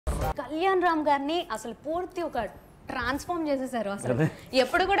కళ్యాణ్ రామ్ గారిని అసలు పూర్తి ఒక ట్రాన్స్ఫార్మ్ చేసేసారు. అసలు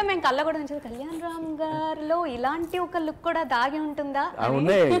ఎప్పుడు కూడా మేము కళ్ళ కూడా ఉంచేది కళ్యాణ్ రామ్ గారిలో ఇలాంటి ఒక లుక్ కూడా దాగి ఉంటుందా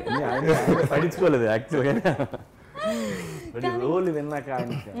పడించుకోలేదు యాక్చువల్గా. రోల్ విన్నాక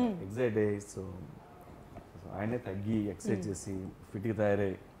ఎగ్జైట్ అయ్యి సో ఆయనే తగ్గి ఎక్సైజ్ చేసి ఫిట్గా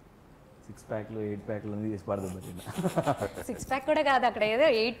తయారై 6 ప్యాక్లు 8 ప్యాక్లు అన్ని చేసి పడుతుంది. 6 ప్యాక్ కూడా కాదు, అక్కడ ఏదో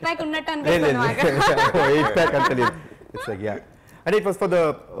 8 ప్యాక్ ఉన్నట్టు అనిపిస్తుంది. 8 ప్యాక్ అంటే it's like yeah. And it was for the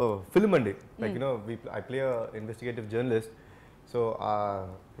film and like you know I play a investigative journalist, so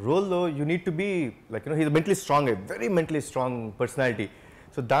role though you need to be like you know he's mentally strong, a very mentally strong personality,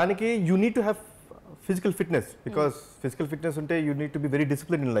 so daniki you need to have physical fitness because physical fitness unte you need to be very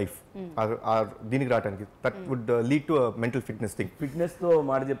disciplined in life or deeniki raataniki that would lead to a mental fitness thing. Fitness tho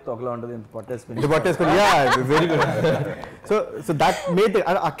maad chepte okla untadi ent pottesukoni yeah very good. So that made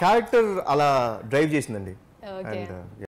a character ala drive chesindandi. Okay.